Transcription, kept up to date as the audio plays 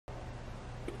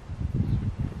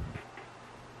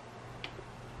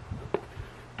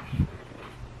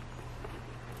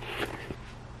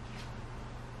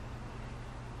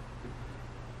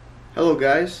Hello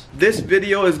guys, this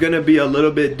video is gonna be a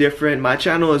little bit different. My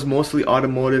channel is mostly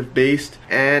automotive based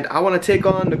and I want to take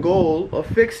on the goal of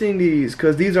fixing these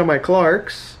because these are my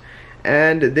Clarks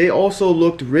and they also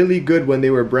looked really good when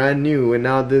they were brand new, and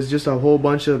now there's just a whole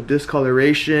bunch of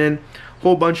discoloration,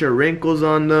 whole bunch of wrinkles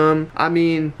on them. I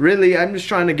mean, really, I'm just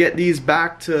trying to get these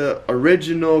back to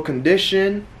original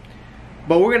condition,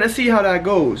 but we're gonna see how that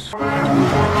goes.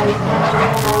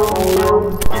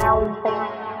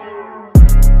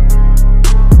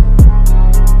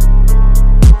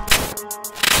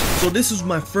 So this was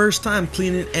my first time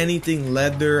cleaning anything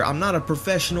leather. I'm not a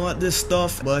professional at this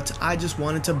stuff, but I just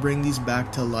wanted to bring these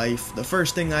back to life. The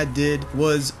first thing I did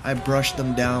was I brushed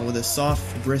them down with a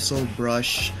soft bristle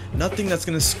brush. Nothing that's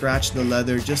gonna scratch the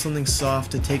leather, just something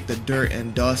soft to take the dirt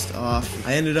and dust off.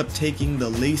 I ended up taking the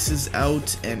laces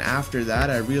out, and after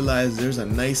that I realized there's a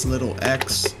nice little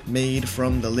X made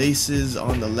from the laces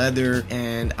on the leather,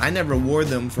 and I never wore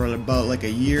them for about like a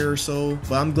year or so,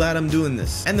 but I'm glad I'm doing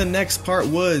this. And the next part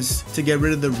was to get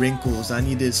rid of the wrinkles. I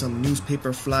needed some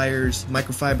newspaper flyers,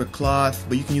 microfiber cloth,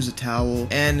 but you can use a towel,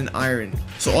 and an iron.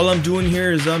 So all I'm doing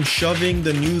here is I'm shoving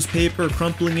the newspaper,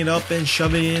 crumpling it up and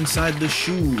shoving it inside the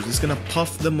shoes. It's gonna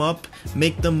puff them up,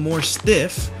 make them more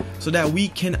stiff so that we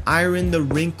can iron the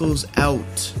wrinkles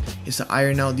out. It's to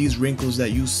iron out these wrinkles that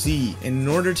you see. And in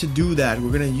order to do that,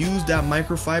 we're gonna use that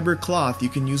microfiber cloth. You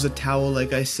can use a towel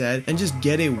like I said, and just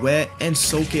get it wet and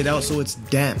soak it out so it's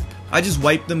damp. I just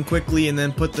wipe them quickly and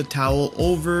then put the towel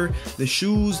over the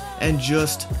shoes and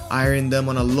just iron them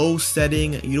on a low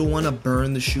setting. You don't want to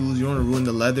burn the shoes, you don't want to ruin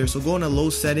the leather, so go on a low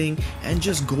setting and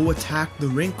just go attack the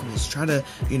wrinkles. Try to,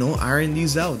 iron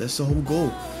these out. That's the whole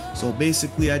goal. So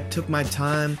basically I took my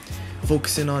time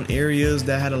focusing on areas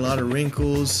that had a lot of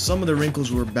wrinkles. Some of the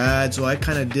wrinkles were bad, so I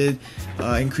kind of did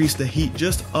increase the heat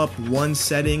just up one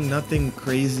setting, nothing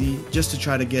crazy, just to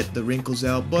try to get the wrinkles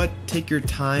out. But take your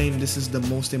time, this is the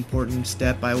most important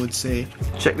step, I would say.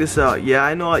 Check this out. Yeah,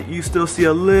 I know you still see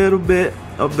a little bit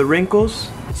of the wrinkles.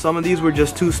 Some of these were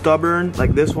just too stubborn,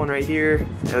 like this one right here.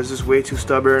 It was just way too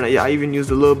stubborn. Yeah, I even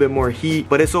used a little bit more heat,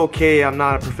 but it's okay. I'm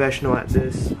not a professional at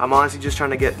this. I'm honestly just trying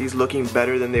to get these looking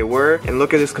better than they were. And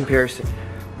look at this comparison.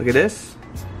 Look at this,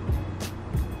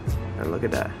 and look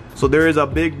at that. So there is a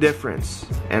big difference,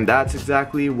 and that's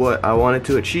exactly what I wanted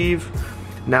to achieve.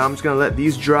 Now I'm just gonna let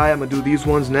these dry. I'm gonna do these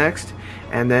ones next,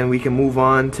 and then we can move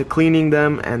on to cleaning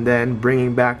them and then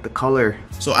bringing back the color.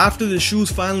 So after the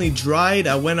shoes finally dried,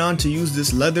 I went on to use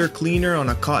this leather cleaner on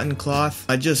a cotton cloth.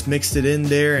 I just mixed it in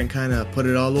there and kind of put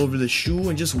it all over the shoe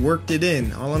and just worked it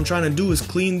in. All I'm trying to do is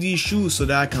clean these shoes so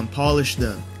that I can polish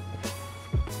them.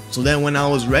 So then when I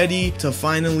was ready to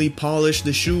finally polish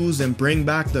the shoes and bring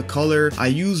back the color, I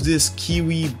used this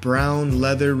kiwi brown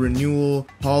leather renewal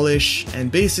polish, and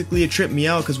basically it tripped me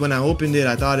out because when I opened it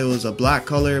I thought it was a black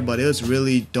color, but it was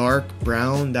really dark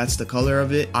brown. That's the color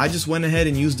of it. I just went ahead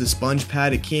and used the sponge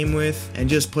pad it came with and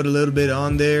just put a little bit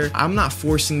on there. I'm not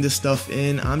forcing this stuff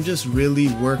in, I'm just really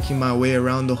working my way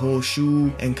around the whole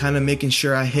shoe and kind of making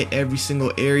sure I hit every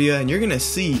single area. And you're gonna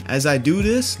see as I do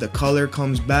this, the color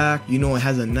comes back. It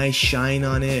has a nice shine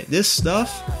on it. This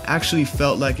stuff actually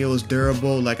felt like it was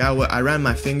durable. Like I ran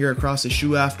my finger across the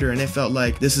shoe after, and it felt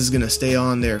like this is gonna stay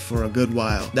on there for a good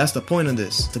while. That's the point of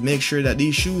this, to make sure that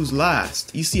these shoes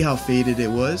last. You see how faded it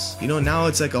was? Now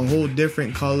it's like a whole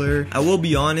different color. I will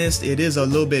be honest, it is a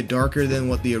little bit darker than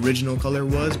what the original color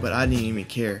was, but I didn't even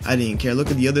care. I didn't care.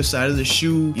 Look at the other side of the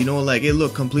shoe, like it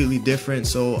looked completely different,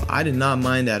 so I did not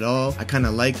mind at all. I kind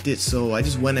of liked it, so I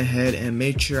just went ahead and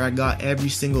made sure I got every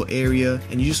single area.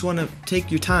 And you just want to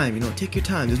take your time, take your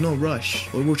time. There's no rush.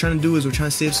 What we're trying to do is we're trying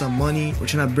to save some money. We're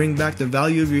trying to bring back the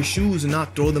value of your shoes and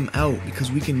not throw them out,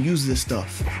 because we can use this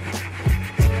stuff.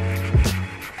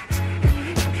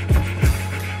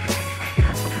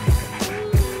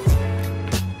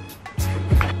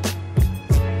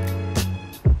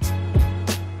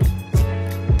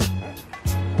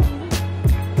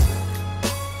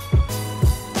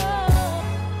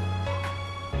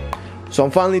 So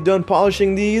I'm finally done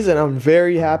polishing these, and I'm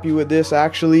very happy with this.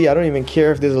 Actually, I don't even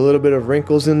care if there's a little bit of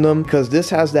wrinkles in them, because this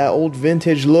has that old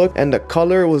vintage look, and the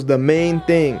color was the main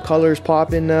thing. Color's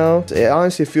popping now. It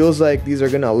honestly feels like these are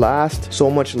gonna last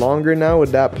so much longer now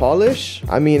with that polish.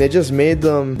 I mean, it just made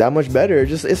them that much better.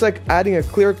 It's like adding a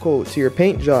clear coat to your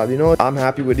paint job, I'm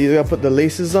happy with these. I gotta put the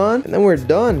laces on, and then we're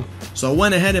done. So I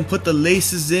went ahead and put the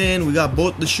laces in. We got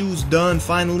both the shoes done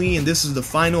finally, and this is the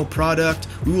final product.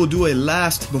 We will do a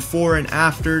last before and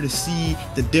after to see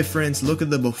the difference. Look at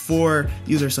the before.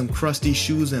 These are some crusty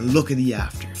shoes, and look at the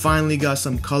after. Finally got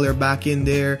some color back in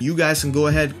there. You guys can go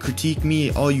ahead, critique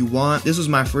me all you want. This was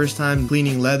my first time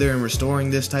cleaning leather and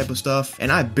restoring this type of stuff,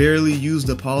 and I barely used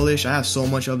the polish. I have so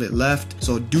much of it left,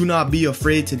 so do not be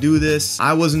afraid to do this.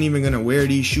 I wasn't even gonna wear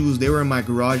these shoes. They were in my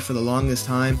garage for the longest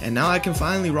time, and now I can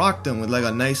finally rock them with like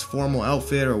a nice formal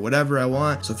outfit or whatever I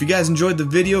want. So if you guys enjoyed the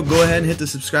video, go ahead and hit the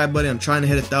subscribe button. I'm trying to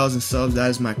hit 1,000 subs. That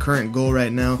is my current goal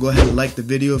right now. Go ahead and like the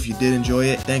video if you did enjoy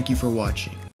it. Thank you for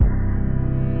watching.